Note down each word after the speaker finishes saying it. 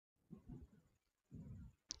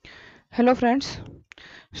Hello friends.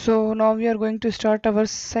 So now we are going to start our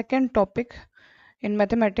second topic in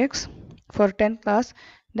mathematics for 10th class,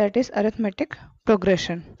 that is arithmetic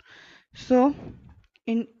progression. So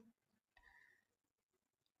in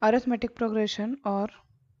arithmetic progression or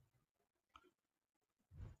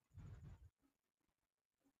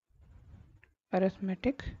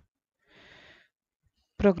arithmetic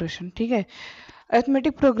progression, ठीक है.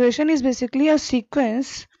 Arithmetic progression is basically a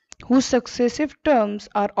sequence whose successive terms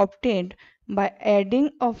are obtained by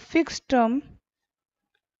adding a fixed term.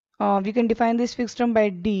 We can define this fixed term by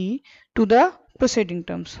d to the preceding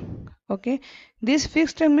terms. Okay, this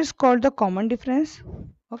fixed term is called the common difference.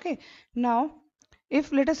 Okay, now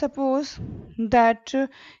if let us suppose that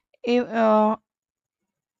a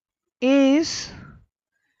is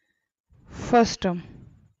first term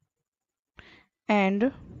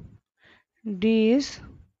and d is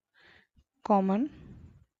common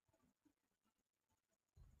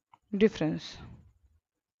difference.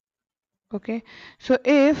 Okay, so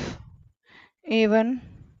if a1,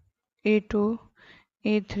 a2,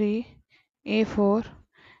 a3, a4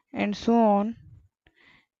 and so on,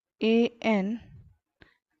 an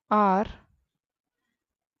are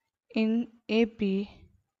in AP,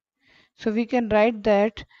 so we can write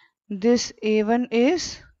that this A1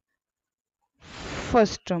 is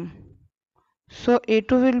first term. So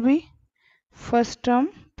A2 will be first term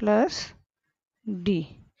plus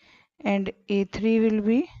D, and A3 will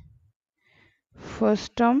be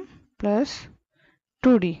first term plus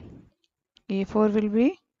 2D. A4 will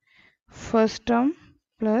be first term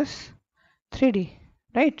plus 3D,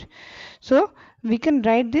 right? So we can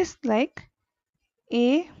write this like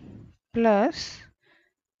A plus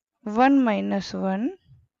 1 minus 1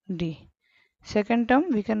 D. Second term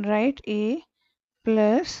we can write A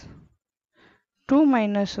plus 2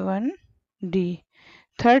 minus 1 D.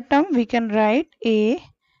 Third term we can write A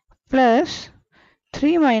plus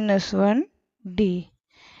 3 minus 1 D.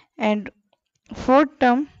 And fourth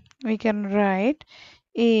term we can write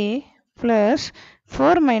A plus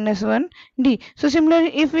 4 minus 1 D. So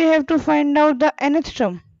similarly, if we have to find out the nth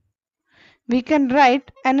term, we can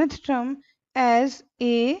write nth term as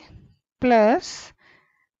A plus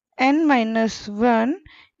n minus 1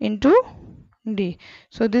 into D.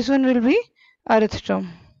 So this one will be nth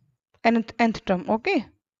term, nth term. Okay.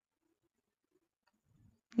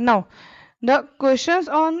 Now the questions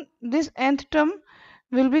on this nth term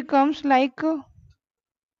will becomes like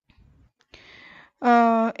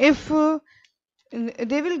if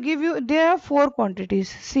they will give you, there are four quantities.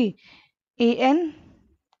 See, an,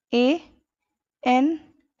 a, n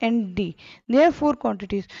and d. There are four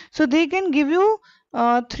quantities, so they can give you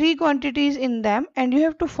three quantities in them and you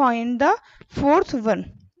have to find the fourth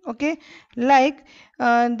one. Okay, like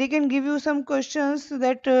they can give you some questions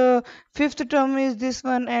that fifth term is this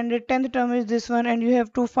one and 10th term is this one, and you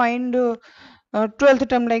have to find 12th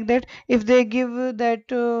term, like that. If they give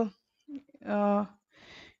that uh,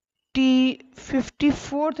 t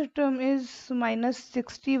 54th term is minus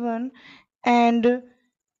 61 and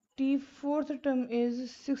t fourth term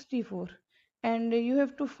is 64, and you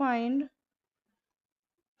have to find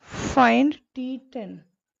t10.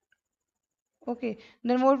 Okay,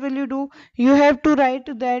 then what will you do? You have to write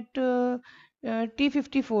that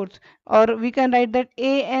t54th, or we can write that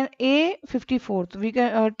a and a 54th. We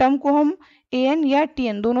can term को हम an या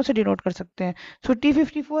tn दोनों से denote कर सकते हैं. So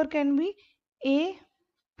t54 can be a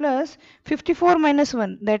plus 54 minus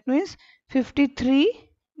 1, that means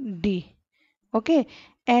 53d. Okay,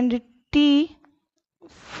 and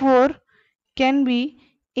t4 can be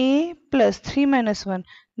a plus 3 minus 1,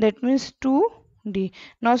 that means 2d.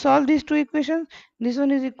 Now solve these two equations. This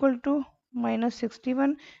one is equal to minus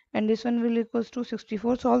 61 and this one will equals to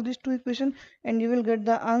 64. Solve these two equations and you will get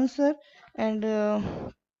the answer, and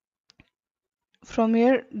from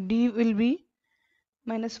here d will be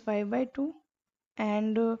minus 5 by 2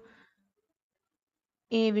 and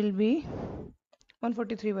a will be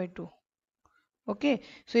 143 by 2. Okay,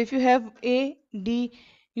 so if you have a, d,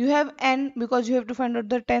 you have n because you have to find out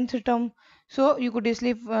the 10th term. So you could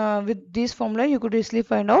easily with this formula you could easily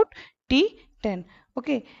find out t10.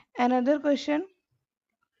 Okay, another question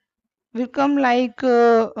will come like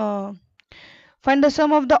find the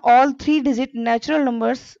sum of the all three digit natural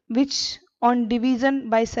numbers which on division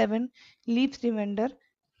by 7 leaves remainder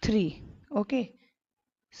 3. Okay,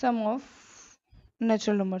 sum of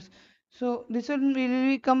natural numbers. So this will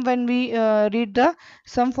really come when we read the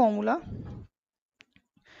sum formula.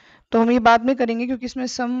 तो हम ये बाद में करेंगे क्योंकि इसमें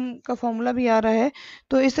सम का formula भी आ रहा है.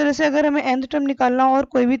 तो इस तरह से अगर हमें nth टर्म निकालना हो और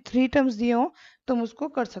कोई भी थ्री टर्म्स दिए हो तो हम उसको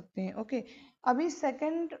कर सकते हैं. ओके, अभी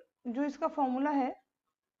सेकंड जो इसका फॉर्मूला है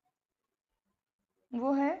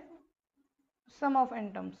वो है सम ऑफ एन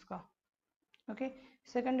टर्म्स का। ओके,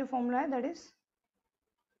 सेकंड जो फॉर्मूला है that is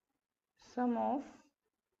some of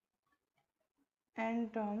N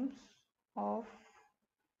terms of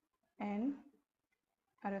N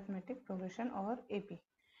arithmetic progression और एपी।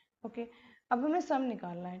 ओके, अब हमें सम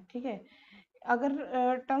निकालना है। ठीक है,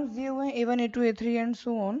 अगर टर्म्स दिए हुए हैं a1 a2 a3 and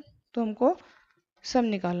so on, तो हमको सम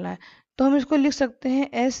निकालना है। तो हम इसको लिख सकते हैं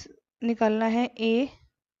s निकालना है a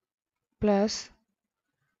plus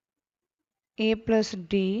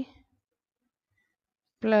d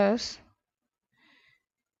plus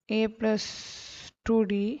a plus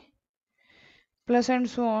 2d plus and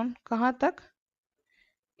so on, कहाँ तक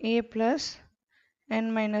a plus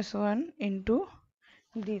n minus 1 into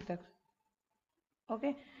D तक। ओके,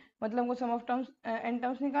 मतलब हमको सम ऑफ टर्म्स एन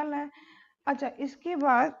टर्म्स निकालना है। अच्छा, इसके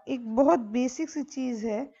बाद एक बहुत बेसिक सी चीज़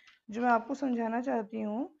है जो मैं आपको समझाना चाहती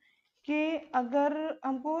हूँ कि अगर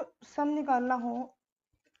हमको सम निकालना हो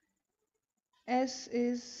s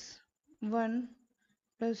is 1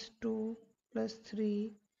 plus 2 plus 3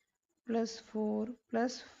 plus 4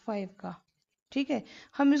 plus 5 का, ठीक है,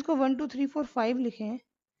 हम इसको 1 2 3 4 5 लिखें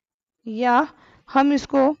या हम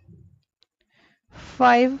इसको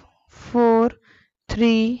 5 4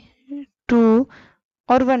 3 2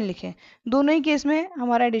 और 1 लिखें, दोनों ही केस में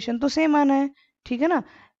हमारा एडिशन तो सेम आना है। ठीक है ना,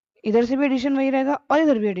 इधर से भी एडिशन वही रहेगा और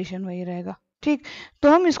इधर भी एडिशन वही रहेगा। ठीक, तो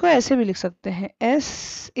हम इसको ऐसे भी लिख सकते हैं s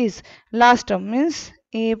is last term means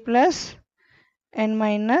a plus n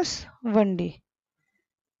minus 1d।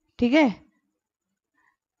 ठीक है,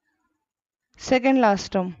 second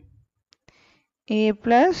last term a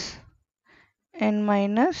plus n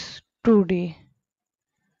minus 2d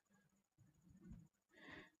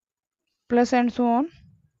plus and so on,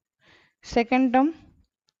 second term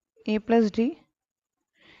a plus d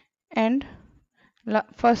and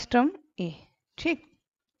first term a। ठीक,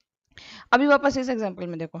 अभी वापस इस example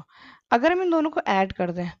में देखो, अगर हम इन दोनों को ऐड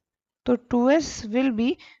कर दें तो 2s will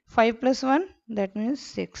be 5 plus 1 that means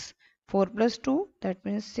 6, 4 plus 2 that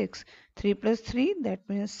means 6, 3 plus 3 that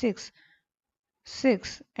means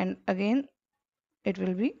 6 and again it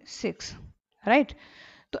will be 6, right.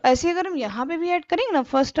 तो ऐसे अगर हम यहाँ पे भी ऐड करेंगे ना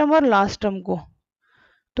फर्स्ट टर्म और लास्ट टर्म को,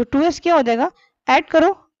 तो 2s क्या हो जाएगा, ऐड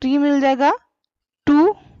करो तो ये मिल जाएगा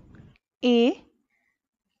 2a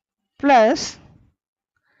plus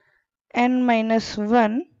n minus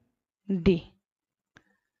 1d।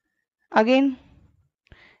 Again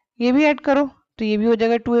ये भी ऐड करो तो ये भी हो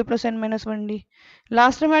जाएगा 2a plus n minus 1d।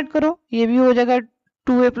 Last में ऐड करो ये भी हो जाएगा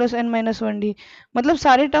 2a plus n minus 1d। मतलब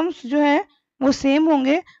सारे टर्म्स जो है वो सेम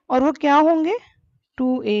होंगे और वो क्या होंगे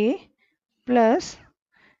 2a plus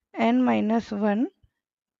n minus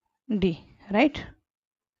 1d, right.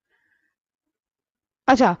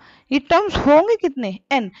 अच्छा, ये टर्म्स होंगे कितने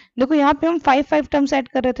n, देखो यहाँ पे हम 5 टर्म्स ऐड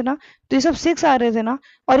कर रहे थे ना, तो ये सब 6 आ रहे थे ना,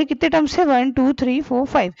 और ये कितने टर्म्स है 1 2 3 4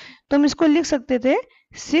 5, तो हम इसको लिख सकते थे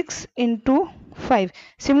 6 इंटू 5।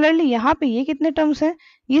 सिमिलरली यहाँ पे ये कितने टर्म्स हैं,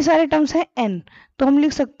 ये सारे टर्म्स हैं n, तो हम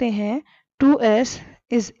लिख सकते हैं 2s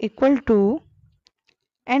is equal to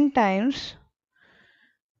n times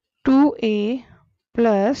 2a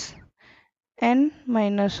plus n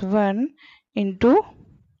minus 1 into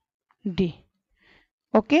d।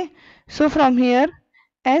 Okay, so from here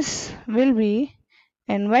s will be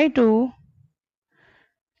n by 2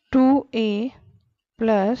 2a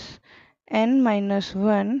plus n minus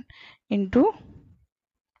 1 into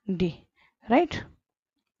d, right?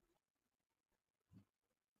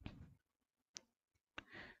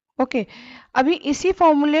 Okay, अभी इसी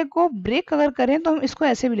फॉर्मूले को ब्रेक अगर करें तो हम इसको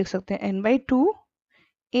ऐसे भी लिख सकते हैं n by 2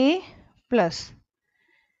 a plus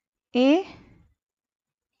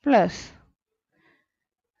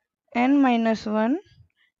n minus 1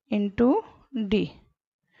 into d।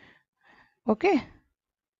 Okay,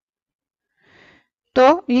 तो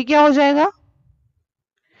ये क्या हो जाएगा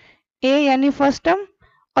a यानी फर्स्ट टर्म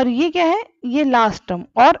और ये क्या है ये लास्ट टर्म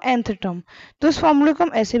और nth टर्म, तो इस फॉर्मूले को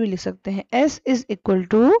हम ऐसे भी लिख सकते हैं s is equal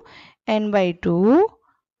to n by 2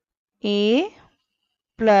 a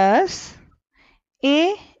plus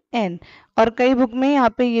a n, और कई बुक में यहाँ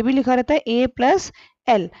पे ये भी लिखा रहता है a प्लस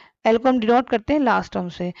l, l को हम डिनोट करते हैं लास्ट टर्म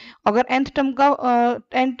से। अगर nth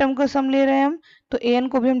टर्म का सम ले रहे हैं हम तो an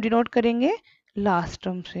को भी हम डिनोट करेंगे लास्ट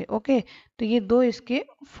टर्म से। ओके, तो ये दो इसके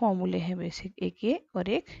फॉर्मूले हैं बेसिक, एक ये और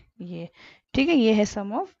एक ये। ठीक है, ये है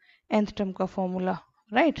सम ऑफ nth टर्म का फॉर्मूला,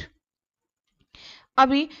 राइट।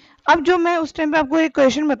 अब जो मैं उस टाइम पे आपको एक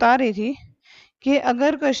क्वेश्चन बता रही थी कि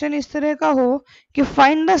अगर क्वेश्चन इस तरह का हो कि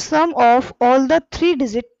find the some of all the 3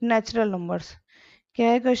 digit natural numbers, क्या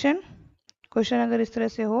है क्वेश्चन अगर इस तरह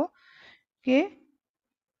से हो कि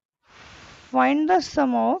find the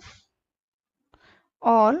some of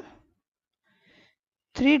all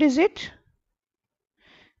 3 digit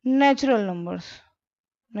natural numbers,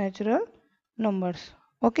 natural numbers.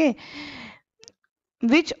 Okay,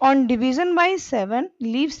 which on division by 7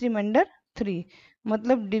 leaves remainder 3.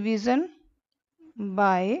 मतलब division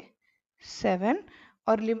by 7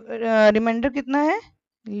 और रिमाइंडर कितना है,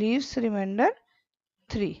 लीव्स रिमाइंडर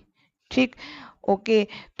 3. ठीक, ओके.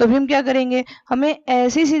 तो अभी हम क्या करेंगे, हमें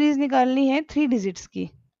ऐसी सीरीज निकालनी है 3 डिजिट्स की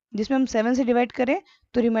जिसमें हम 7 से डिवाइड करें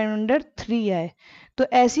तो रिमाइंडर 3 आए. तो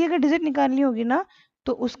ऐसी अगर डिजिट निकालनी होगी ना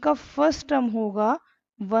तो उसका फर्स्ट टर्म होगा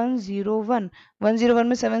 101. 101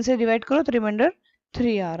 में 7 से डिवाइड करो तो रिमाइंडर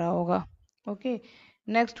 3 आ रहा होगा. ओके,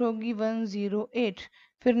 नेक्स्ट होगी 108,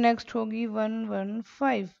 फिर नेक्स्ट होगी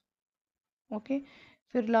 115. ओके,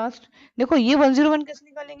 फिर लास्ट देखो ये 101 कैसे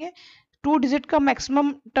निकालेंगे, 2 डिजिट का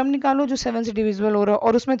मैक्सिमम टर्म निकालो जो 7 से डिविजिबल हो रहा है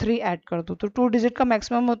और उसमें 3 ऐड कर दो. तो 2 डिजिट का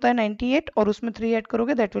मैक्सिमम होता है 98 और उसमें 3 ऐड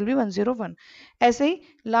करोगे दैट विल बी 101. ऐसे ही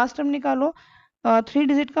लास्ट टर्म निकालो, 3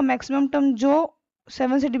 डिजिट का मैक्सिमम टर्म जो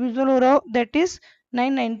 7 से डिविजिबल हो रहा हो दैट इज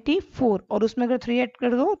 994 और उसमें अगर 3 ऐड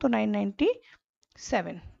कर दो तो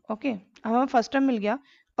 997. ओके, हमें फर्स्ट टर्म मिल गया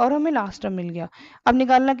और हमें लास्ट टर्म मिल गया. अब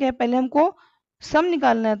निकालना क्या है, पहले हमको सम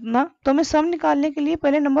निकालना है ना, तो हमें सम निकालने के लिए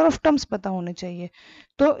पहले नंबर ऑफ टर्म्स पता होने चाहिए.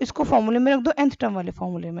 तो इसको फॉर्मूले में रख दो, nth टर्म वाले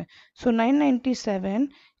फॉर्मूले में. सो 997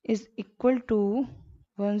 is equal to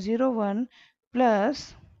 101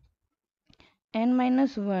 plus n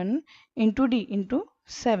minus 1 into D into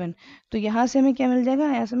 7. तो यहाँ से हमें क्या मिल जाएगा,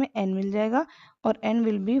 यहाँ से हमें n मिल जाएगा और n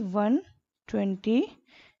विल बी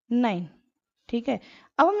 129. ठीक है,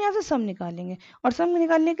 अब हम यहाँ से सम निकालेंगे और सम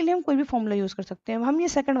निकालने के लिए हम कोई भी फॉर्मूला यूज़ कर सकते हैं. हम ये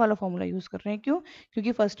सेकंड वाला फॉर्मूला यूज़ कर रहे हैं, क्यों,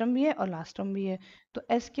 क्योंकि फर्स्ट टर्म भी है और लास्ट टर्म भी है. तो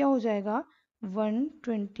s क्या हो जाएगा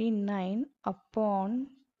 129 अपॉन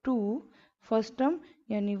 2 फर्स्ट टर्म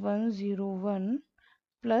यानी 101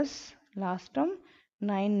 प्लस लास्ट टर्म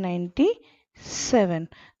 997.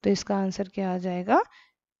 तो इसका आंसर क्या आ जाएगा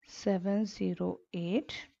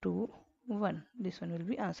 70821. This one will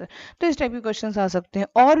be answer. तो इस टाइप के क्वेश्चंस आ सकते हैं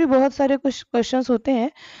और भी बहुत सारे कुछ क्वेश्चंस होते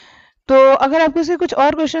हैं. तो अगर आपको से कुछ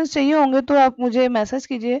और क्वेश्चंस चाहिए होंगे तो आप मुझे मैसेज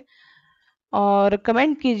कीजिए और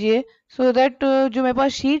कमेंट कीजिए सो दैट जो मेरे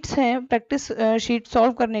पास शीट्स हैं प्रैक्टिस शीट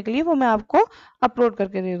सॉल्व करने के लिए वो मैं आपको अपलोड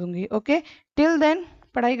करके दे दूंगी. ओके, टिल देन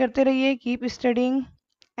पढ़ाई करते रहिए, keep studying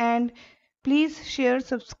and please share,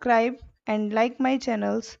 subscribe and like my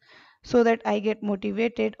channels so that I get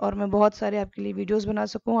motivated और मैं बहुत सारे आपके लिए वीडियोस बना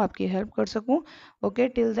सकूं, आपकी हेल्प कर सकूं. Okay,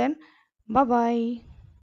 till then bye bye.